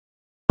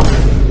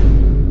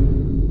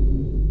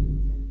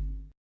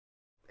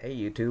Hey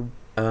YouTube.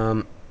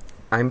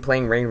 I'm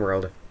playing Rain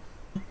World.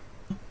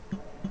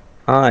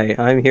 Hi,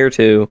 I'm here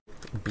too.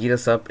 Beat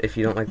us up if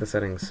you don't like the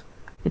settings.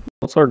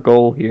 What's our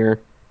goal here?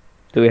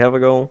 Do we have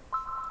a goal?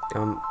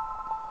 Um,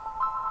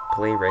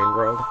 play Rain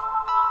World.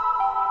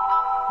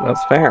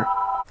 That's fair.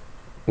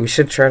 We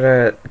should try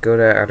to go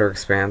to Outer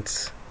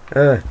Expanse.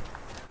 Because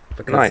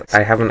Nice.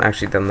 I haven't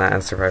actually done that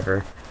as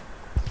Survivor.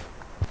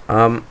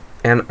 And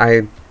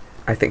I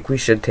think we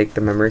should take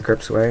the memory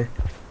crypts away.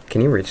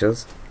 Can you reach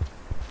those?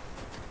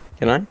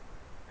 Can I?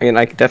 I mean,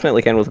 I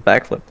definitely can with a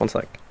backflip. One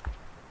sec.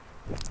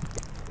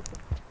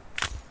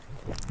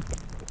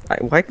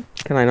 Why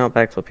can I not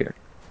backflip here?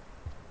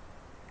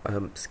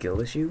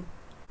 Skill issue?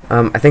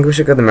 I think we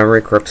should go the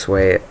memory crypts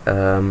way.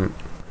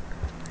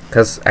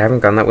 Because I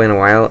haven't gone that way in a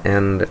while,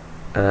 and,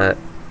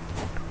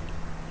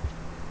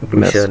 we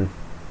Miss. should.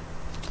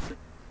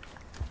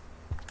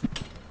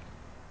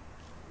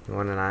 You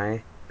want an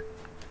eye?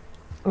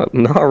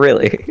 Not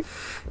really.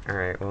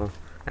 Alright, well,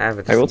 I have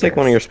it. I will take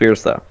one of your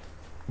spears though.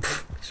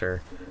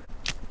 Sure.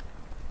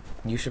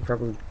 You should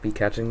probably be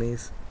catching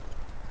these.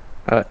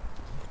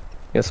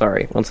 Yeah,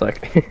 sorry. One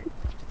sec.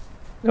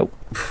 Nope.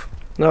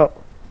 No.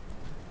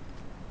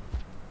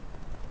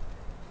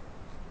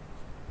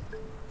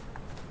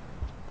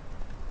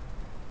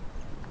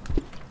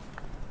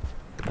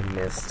 I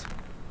missed.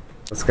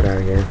 Let's get out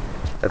of here.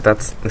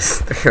 That's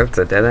that's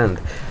a dead end.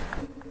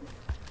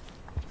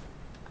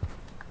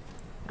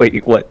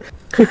 Wait, what?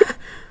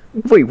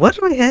 Wait, what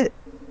did I hit?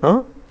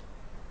 Huh?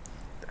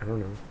 I don't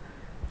know.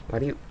 Why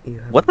do you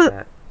have What the-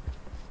 that?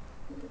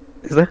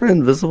 Is there an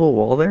invisible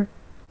wall there?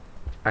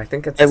 I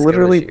think it's I a skill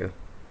literally- issue.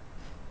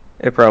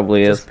 It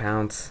probably Just is.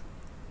 pounce.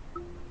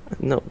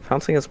 No,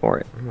 pouncing is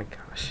boring. Oh my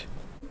gosh.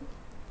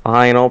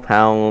 Fine, I'll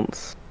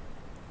pounce.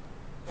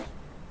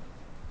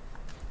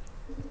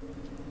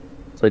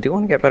 So I do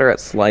want to get better at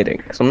sliding,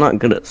 because I'm not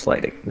good at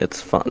sliding.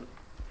 It's fun.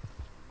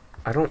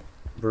 I don't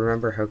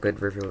remember how good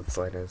Rivulet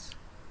Slide is.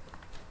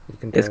 You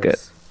can It's tell good.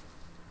 us.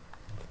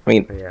 I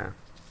mean, Oh, yeah.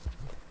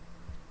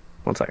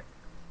 one sec.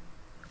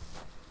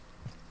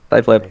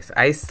 Side flip.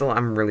 Nice.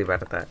 I'm really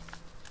bad at that.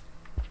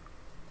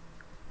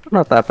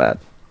 Not that bad.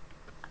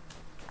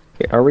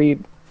 Okay, are we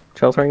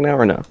sheltering now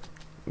or no?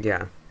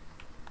 Yeah.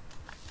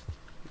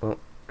 Well.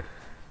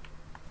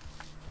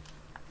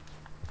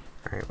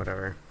 Alright,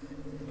 whatever.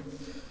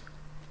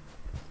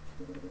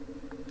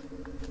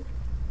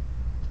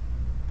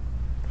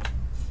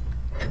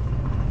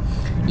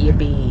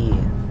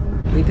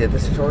 Yippee! We did the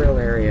tutorial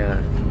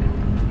area.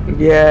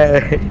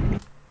 Yay!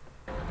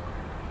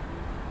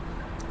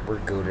 We're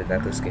goated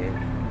at this game.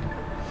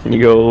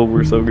 Yo,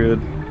 we're so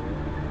good.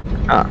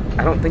 Ah,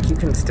 I don't think you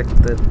can stick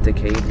the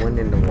decayed one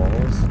into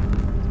walls.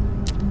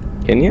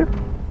 can you?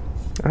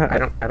 I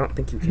don't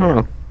think you can.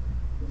 Huh.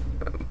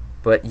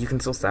 But you can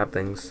still stab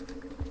things.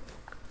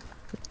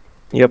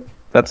 Yep,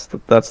 that's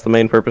the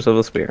main purpose of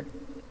the spear.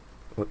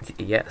 Well,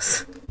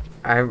 yes.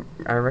 I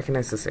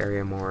recognize this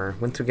area more.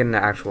 Once we get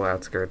into actual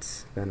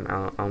outskirts, then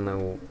I'll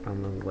know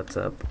what's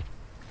up.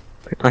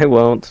 I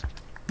won't.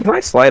 Can I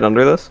slide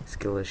under this?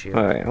 Skill issue.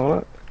 Alright, hold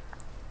on.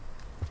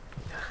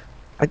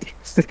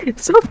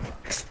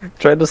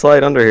 Tried to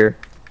slide under here.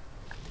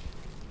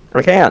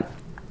 I can.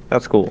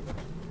 That's cool.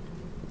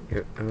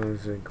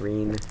 There's a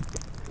green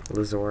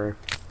Lazor.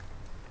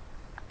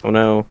 Oh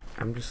no.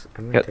 I'm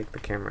gonna Yep. take the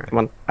camera. Come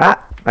on.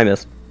 Ah! I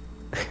missed.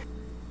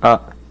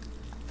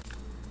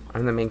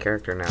 I'm the main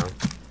character now.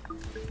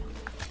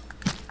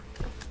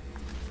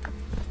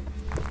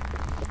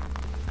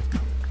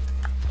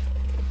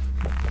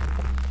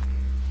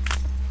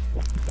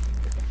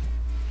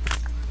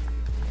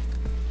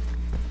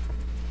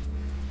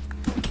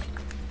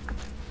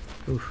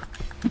 Oof.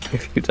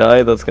 If you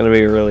die, that's gonna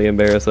be really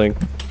embarrassing.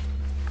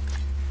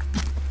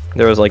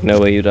 There was like no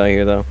way you die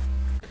here though.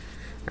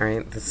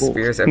 Alright, the Cool.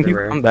 spears Can you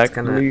everywhere. come back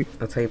That's to me?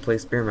 that's how you play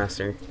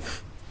Spearmaster.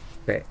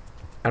 Okay.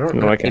 I don't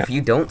No, know. I can't. If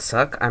you don't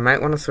suck, I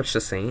might want to switch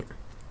to Saint.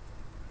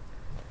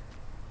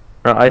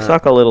 I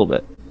suck a little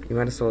bit. You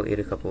might as well eat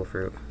a couple of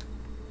fruit.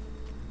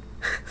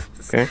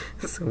 Okay.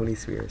 So many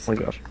spears. Oh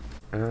my gosh.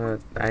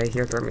 I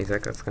hear throat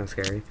music. That's kind of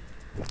scary.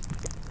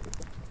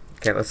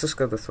 Okay, let's just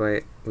go this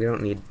way. We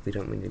don't need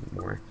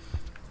more.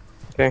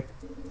 Okay.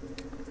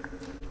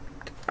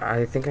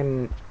 I think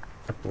I'm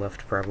up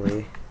left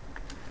probably.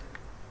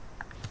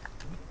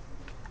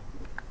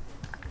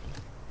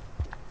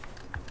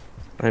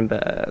 I'm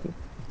bad.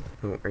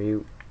 Oh, are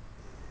you?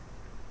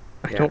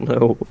 I Yeah. don't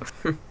know.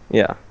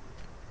 Yeah.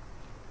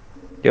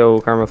 Yo,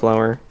 Karma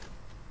Flower.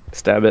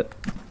 Stab it.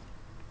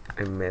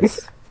 I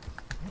miss.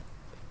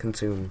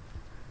 Consume.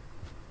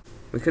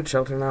 We could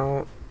shelter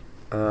now,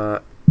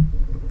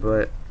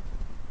 but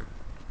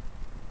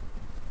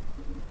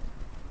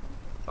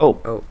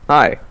Oh,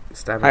 hi.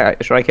 stab Hi, him.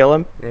 should I kill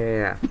him?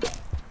 Yeah.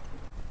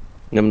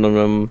 Num num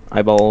num.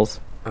 Eyeballs.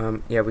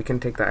 Yeah, we can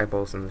take the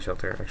eyeballs in the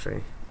shelter.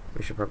 Actually,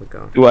 we should probably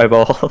go. 2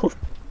 eyeballs.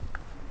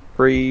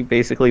 Free,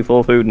 basically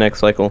full food next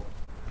cycle.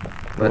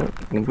 But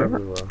we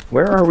probably will.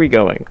 Where are we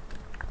going?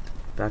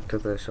 Back to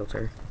the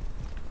shelter.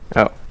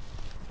 Oh.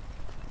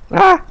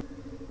 Ah!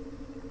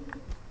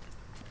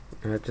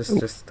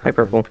 Just Hi,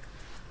 purple.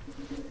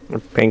 Or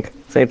pink.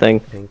 Same thing.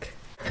 Pink.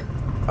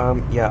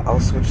 Yeah, I'll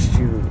switch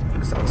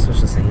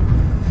the scene.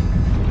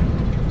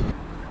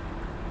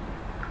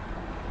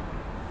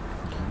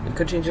 You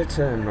could change it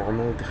to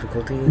normal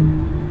difficulty,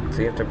 so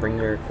you have to bring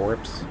your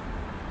corpse.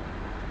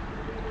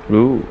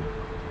 Ooh.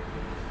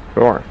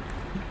 Sure.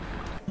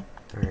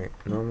 Alright,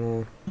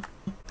 normal.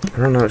 I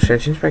don't know, should I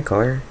change my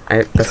color?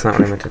 That's not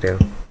what I meant to do.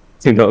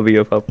 Do not be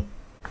a pup.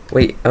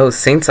 Wait, oh,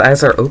 Saint's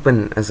eyes are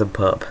open as a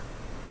pup.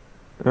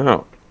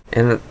 Oh.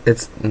 And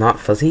it's not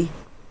fuzzy?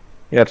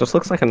 Yeah, it just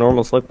looks like a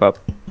normal slick pup.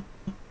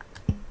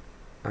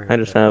 Alright, I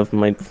just have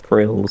my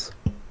frills.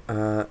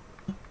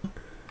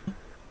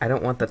 I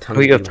don't want the tongue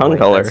Oh, you to have be tongue white,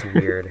 color. That's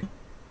weird.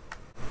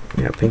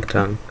 Yeah, pink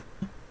tongue.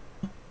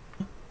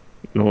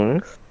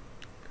 Nice.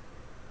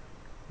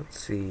 Let's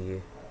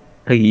see.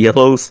 A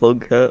yellow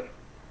slug cat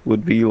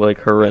would be, like,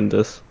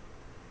 horrendous.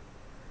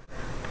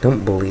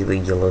 Don't bully the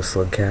yellow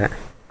slug cat.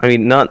 I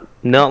mean, not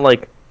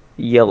like,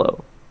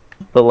 yellow.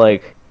 But,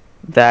 like,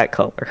 that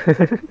color.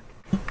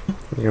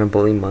 You're gonna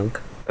bully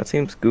Monk? That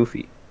seems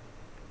goofy.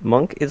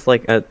 Monk is,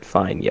 like, a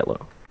fine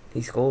yellow.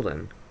 He's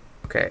golden.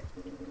 Okay.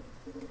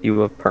 You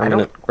have I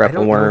permanent don't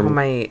grapple know worm. how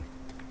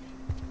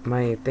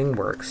my thing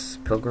works.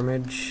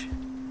 Pilgrimage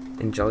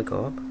in Jolly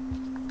Co-op.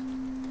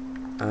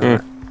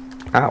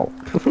 Ow.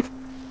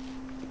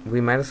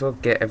 We might as well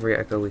get every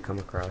echo we come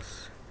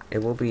across. It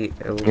will be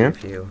Yeah. a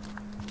few.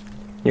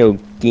 Yo,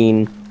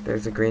 Geen.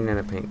 There's a green and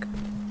a pink.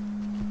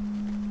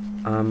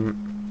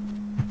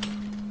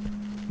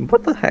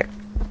 What the heck?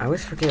 I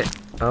always forget.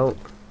 Oh,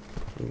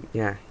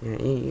 yeah,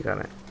 you got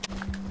it.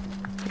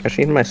 I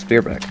should need my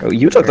spear back. Oh,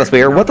 you took the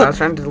spear. No, What the? I was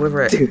trying to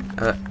deliver it. Dude.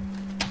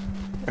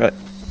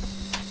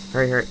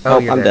 Hurry. Oh,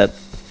 You're I'm dead.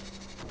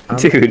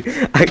 Dude,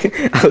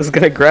 I was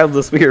gonna grab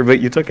the spear, but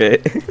you took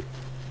it.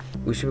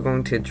 We should be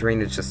going to a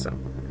drainage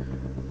system.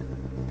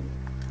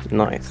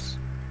 Nice.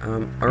 Or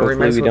we Hopefully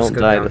might as we well just don't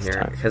go die down this here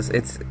time. because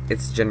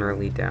it's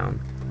generally down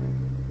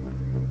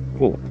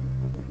Cool.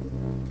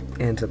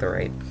 and to the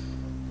right.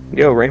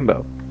 Yo,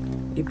 rainbow.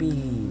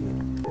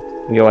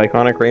 Yippee! Yo,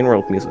 iconic rain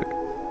world music.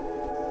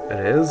 It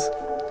is.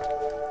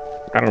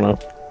 I don't know.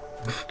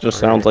 Just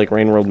sounds like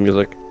rain world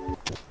music.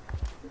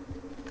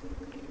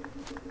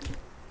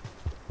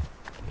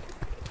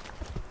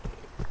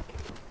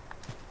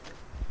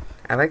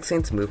 I like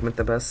Saint's movement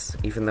the best,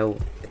 even though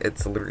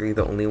it's literally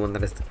the only one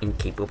that is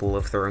incapable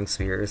of throwing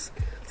spears.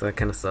 So that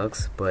kind of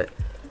sucks, but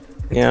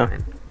it's Yeah.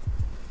 fine.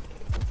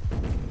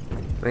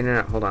 Wait,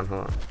 no, hold on.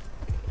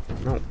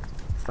 No,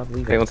 stop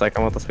leaving. Hey, one sec,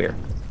 I want the spear.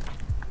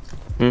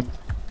 I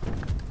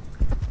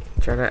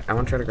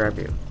want to try to grab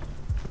you.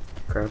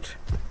 Crouch.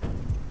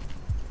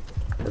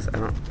 'Cause I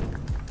don't.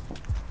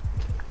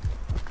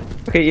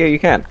 Okay, yeah, you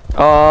can.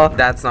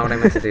 That's not what I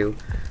meant to do.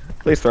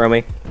 Please throw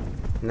me.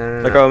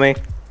 No. Let go of me.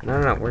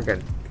 No, we're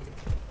good.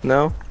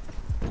 No?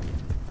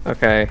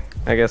 Okay,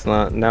 I guess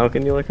not. Now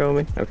can you let go of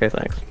me? Okay,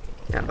 thanks.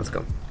 Yeah, let's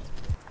go.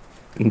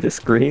 This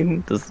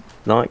green does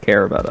not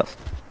care about us.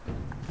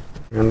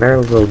 And they're a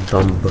little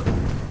dumb.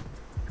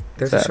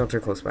 There's a Sad. shelter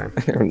close by.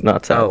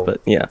 Not sad, Oh.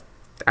 but yeah.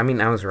 I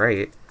mean, I was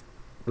right.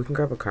 We can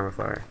grab a karma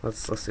flower.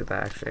 Let's do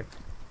that actually.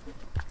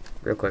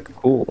 Real quick.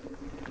 Cool.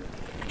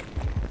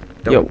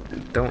 Don't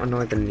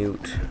annoy the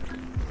newt.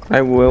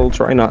 I will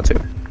try not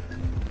to.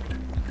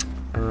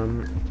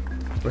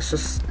 Let's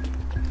just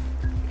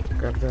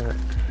grab that.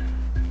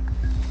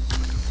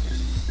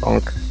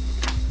 Bonk.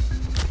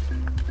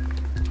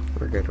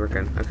 We're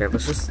good. Okay,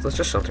 let's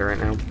just shelter right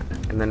now,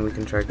 and then we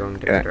can try going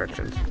different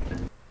directions.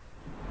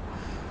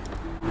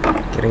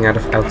 Getting out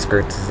of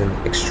outskirts is an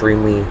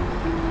extremely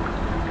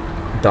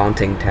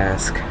daunting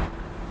task.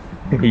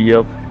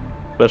 Yep.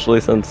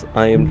 Especially since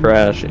I am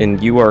trash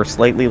and you are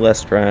slightly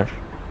less trash.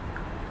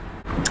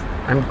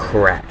 I'm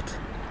cracked.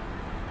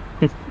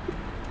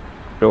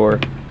 Sure.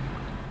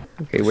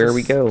 Okay, where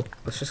we go?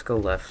 Let's just go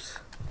left.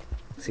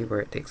 See where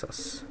it takes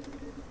us.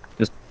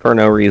 Just for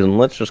no reason.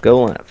 Let's just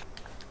go left.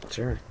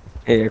 Sure.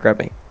 Hey, grab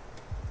me.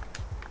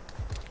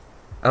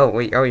 Oh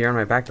wait. Oh, you're on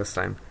my back this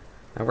time.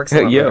 That works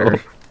a lot Yo,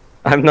 better.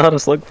 I'm not a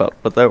slug pup,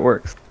 but that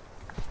works.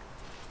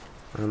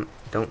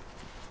 Don't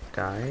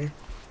die.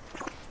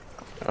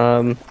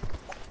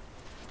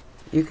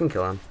 You can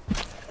kill him.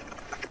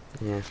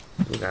 Yeah,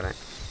 you got it.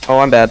 Oh,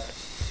 I'm bad.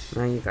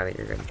 No, you got it.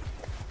 You're good.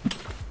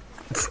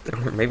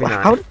 Maybe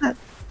not. How did that?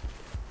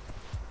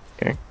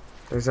 Okay.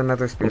 There's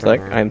another spear One sec,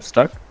 down there. I'm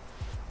stuck.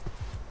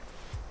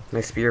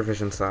 My spear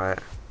vision saw it.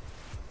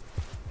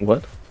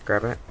 What?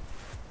 Grab it.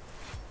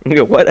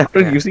 Yo, what? How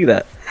did Yeah. you see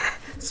that?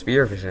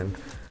 Spear vision.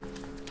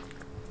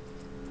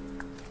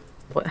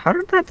 What? How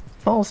did that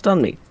fall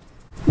stun me?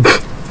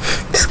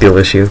 Skill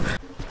issue.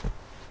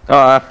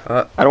 I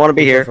don't want to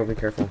be here. Careful, be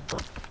careful.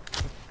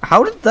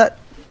 How did that?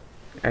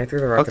 I threw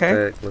the rock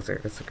Okay. at the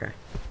lizard. It's okay.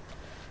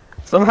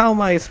 Somehow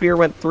my spear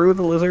went through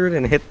the lizard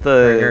and hit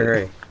the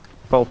Hurry.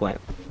 pole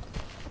plant.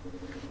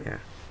 Yeah.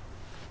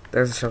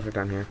 There's a shelter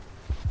down here.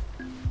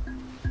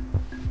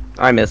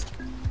 I missed.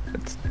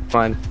 It's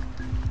fine.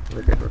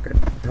 We're good.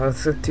 Oh,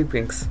 it's two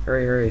pinks.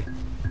 Hurry.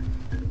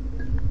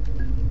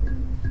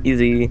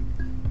 Easy.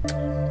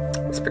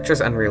 This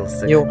picture's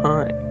unrealistic. Yo,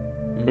 hi.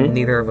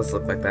 Neither of us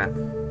look like that.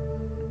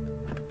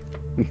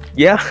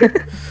 Yeah.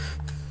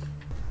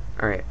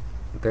 Alright,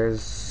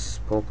 there's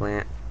pole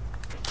plant.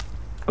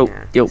 Oh,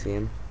 Yeah, yo. see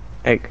him?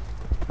 Egg.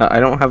 I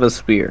don't have a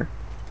spear.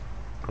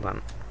 Hold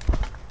on.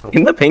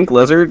 Can the pink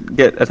lizard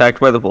get attacked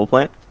by the pole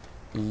plant?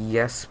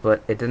 Yes,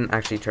 but it didn't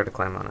actually try to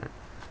climb on it.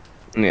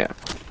 Yeah.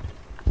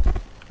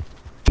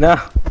 No.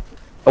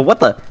 Oh, what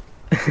the?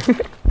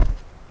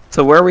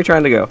 So where are we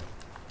trying to go?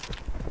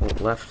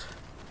 Left.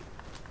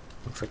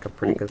 Looks like a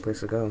pretty good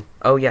place to go.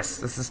 Oh yes,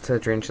 this is to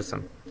drainage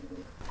system.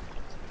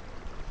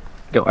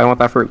 Yo, I want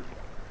that fruit.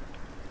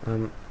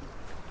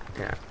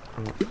 Yeah.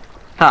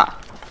 Ha!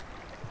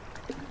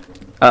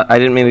 I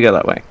didn't mean to go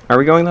that way. Are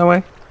we going that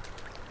way?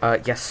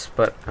 Yes,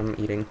 but I'm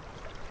eating.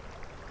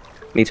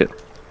 Me too.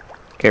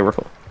 Okay, we're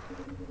full.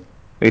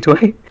 Wait.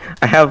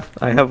 I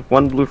have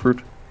one blue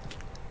fruit.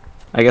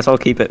 I guess I'll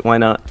keep it. Why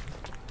not?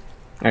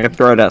 I can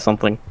throw it at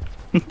something.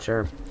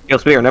 Sure. Yo,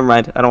 spear. Never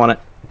mind. I don't want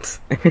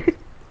it.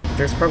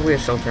 There's probably a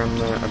shelter on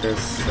the other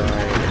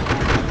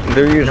side.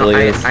 There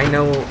usually is. I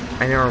know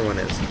where one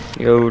is.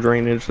 Yo,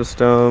 drainage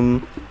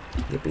system.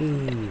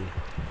 Yippee!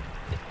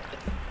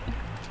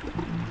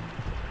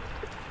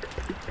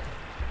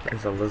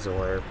 There's a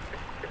lizard.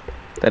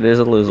 That is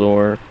a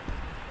lizard.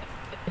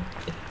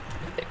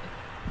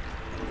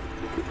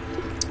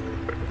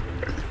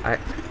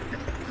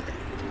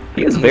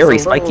 He is very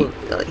spiky.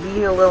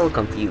 He's a little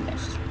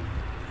confused.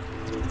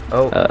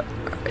 Oh,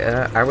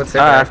 I would say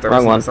if there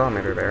was a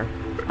salamander there.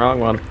 Wrong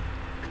one.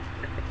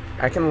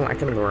 I can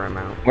lure him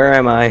out. Where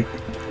am I?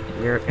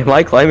 Am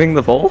I climbing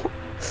the pole?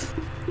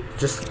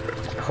 Just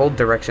hold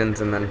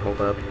directions and then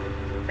hold up.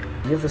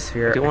 You have a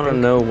sphere. I do want to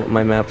know what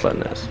my map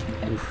button is.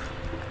 Oof.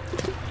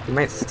 You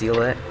might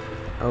steal it.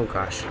 Oh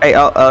gosh. Hey,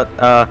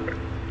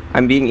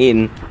 I'm being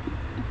eaten.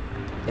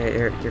 Yeah,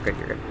 you're good.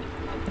 You're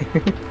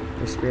good.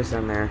 Your spear's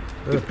down there.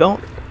 Ugh.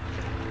 Don't.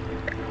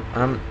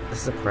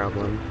 This is a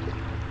problem.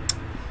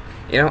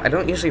 You know, I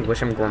don't usually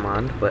wish I'm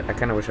gourmand, but I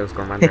kind of wish I was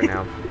gourmand right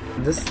now.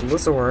 This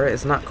Lizora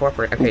is not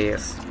cooperating. Okay,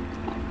 yes.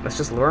 Let's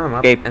just lure him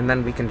up, and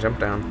then we can jump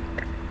down.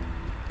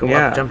 Go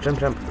up,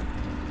 jump.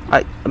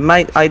 I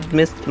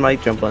missed my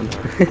jump button.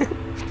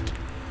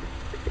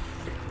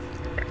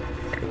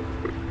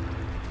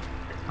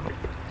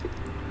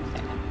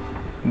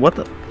 What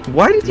the?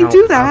 Why did you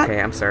do that? Okay,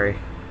 I'm sorry.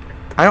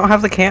 I don't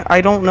have the I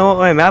don't know what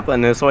my map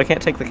button is, so I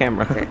can't take the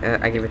camera. Okay,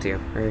 I give it to you.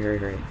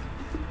 Hurry.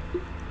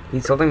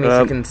 He's holding me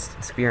so you can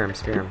spear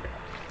him.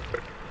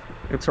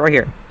 It's right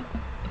here.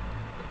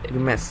 You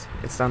missed.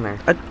 It's down there.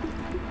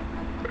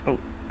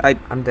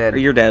 I'm dead.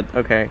 You're dead.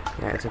 Okay.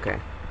 Yeah, it's okay.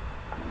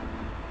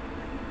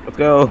 Let's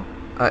go.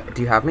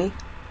 Do you have me?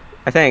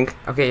 I think.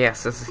 Okay,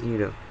 yes, this is you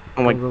do.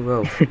 Oh my.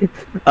 Go.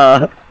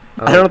 I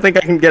don't think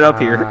I can get up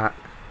here.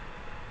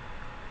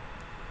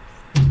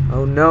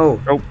 Oh no.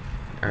 Oh.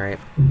 Alright.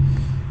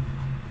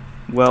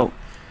 Well.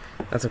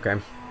 That's okay.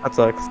 That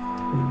sucks.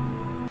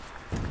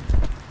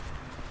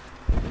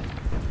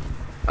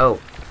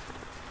 Oh.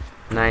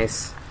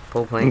 Nice.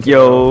 Pole plank.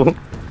 Yo.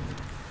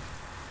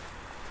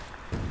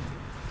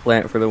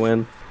 Plant for the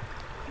win.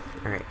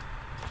 Alright.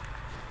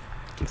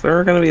 Is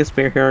there gonna be a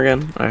spear here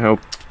again? I hope.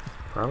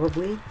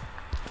 Probably.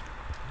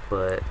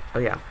 But, oh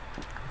yeah.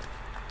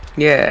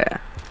 Yeah.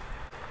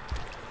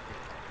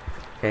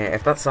 Okay,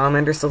 if that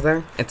salamander's still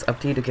there, it's up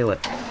to you to kill it.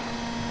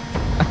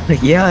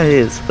 Yeah, it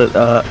is, but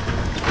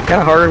it's kind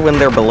of harder when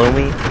they're below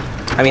me.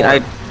 I mean, I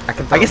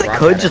guess I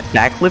could just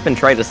backflip and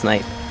try to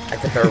snipe. I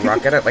could throw a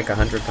rock at it like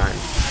 100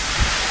 times.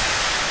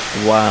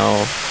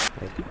 Wow.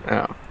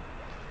 Oh.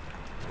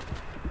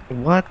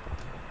 What?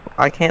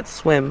 I can't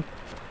swim.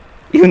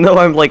 Even though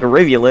I'm like a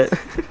rivulet.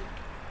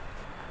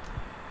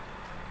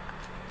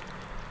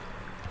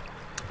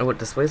 Oh, it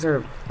displays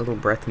our little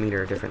breath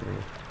meter differently.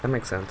 That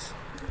makes sense.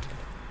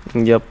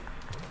 Yep.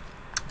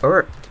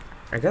 Or,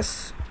 I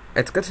guess,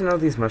 it's good to know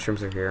these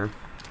mushrooms are here.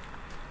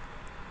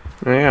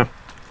 Yeah.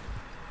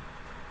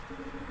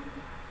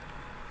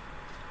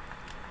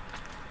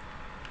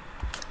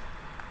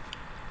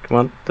 Come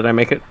on, did I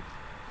make it?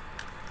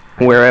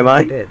 Where am I?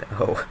 I did.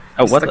 Oh.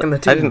 Oh, what? Stuck in the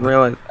I didn't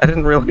realize.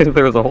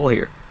 There was a hole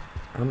here.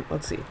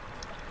 Let's see.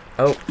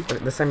 Oh,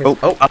 this time it's...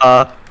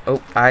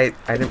 Oh, I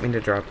didn't mean to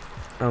drop.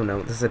 Oh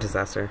no, this is a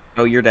disaster.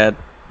 Oh, you're dead.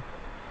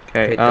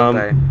 Okay, don't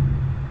die.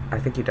 I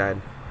think you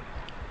died.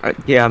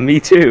 Yeah, me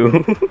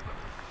too.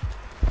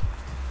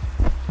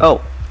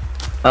 Oh.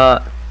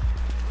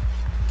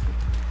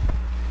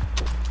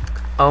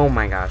 Oh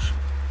my gosh.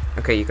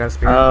 Okay, you got a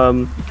spear?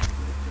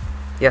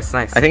 Yes,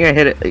 nice. I think I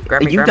hit it.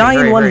 Grab me, you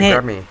die in one hit.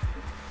 Grab me.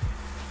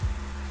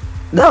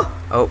 No!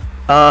 Oh.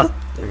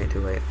 Okay,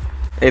 too late.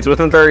 It's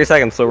within 30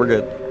 seconds, so we're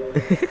good.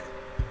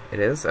 It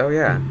is? Oh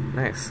yeah,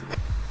 nice.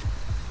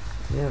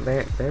 Yeah,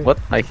 they're... What?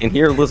 I can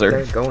hear a lizard.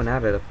 They're going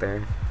at it up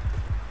there.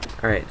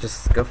 Alright,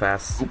 just go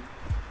fast.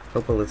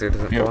 Hope a lizard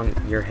doesn't go on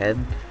your head.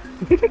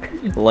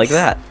 Like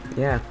that.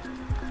 Yeah.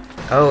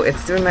 Oh,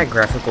 it's doing that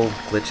graphical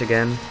glitch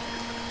again.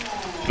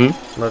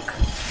 Look.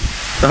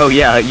 Oh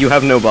yeah, you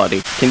have no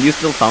body. Can you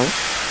still tongue?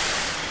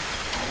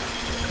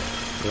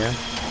 Yeah.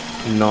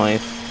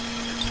 Nice.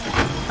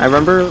 I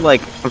remember,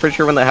 like, I'm pretty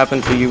sure when that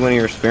happened to you when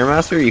you were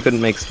Spearmaster, you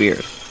couldn't make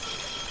spears.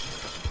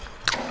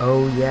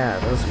 Oh yeah,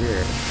 that was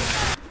weird.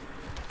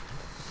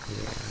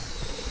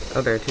 Yeah.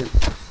 Oh, there are two.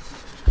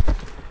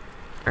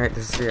 Alright,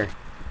 this is spear.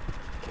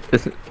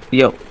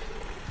 Yo.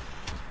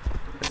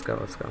 Let's go,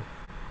 let's go.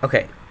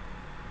 Okay.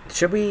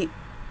 Should we...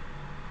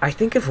 I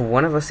think if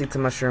one of us eats a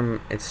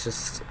mushroom, it's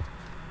just...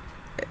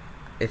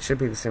 It should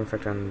be the same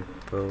effect on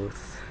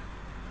both.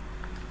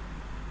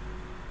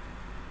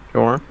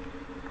 Sure.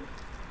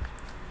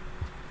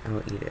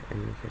 I'll eat it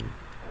and we can...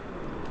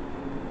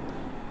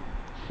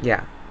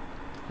 Yeah.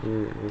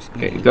 You're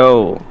Okay,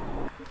 go.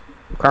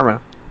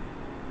 Karma.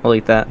 I'll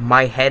eat that.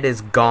 My head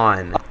is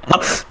gone.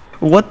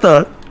 What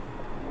the?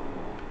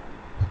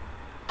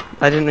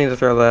 I didn't mean to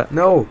throw that.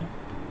 No!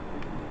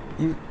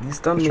 You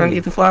stunned I was me. trying to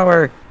eat the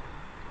flower.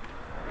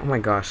 Oh my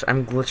gosh,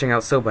 I'm glitching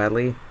out so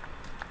badly.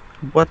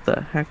 What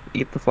the heck?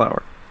 Eat the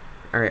flower.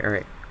 Alright,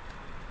 alright.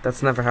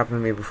 That's never happened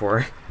to me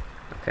before.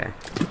 Okay.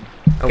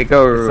 Oh, Okay,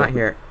 go. it's not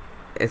here.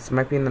 It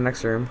might be in the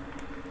next room.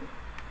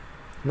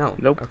 No.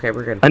 Nope. Okay,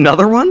 we're good.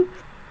 Another one?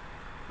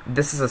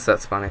 This is a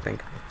set spawn, I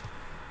think.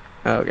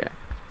 Okay.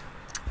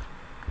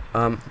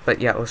 But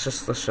yeah,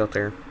 let's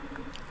shelter.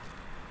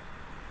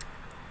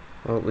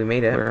 Well, we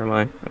made it. Where am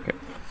I? Okay.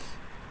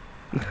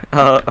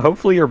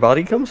 Hopefully your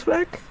body comes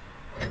back?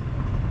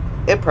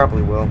 It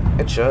probably will.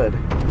 It should.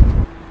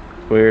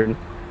 Weird.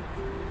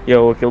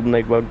 Yo, I killed an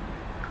egg bug.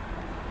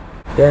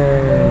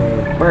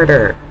 Yay!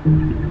 Murder!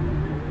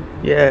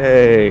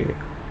 Yay!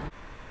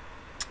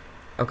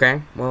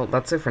 Okay, well,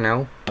 that's it for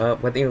now.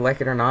 Whether you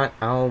like it or not,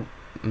 I'll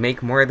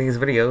make more of these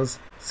videos.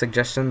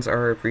 Suggestions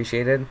are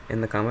appreciated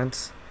in the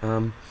comments.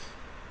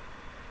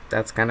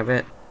 That's kind of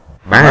it.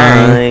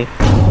 Bye.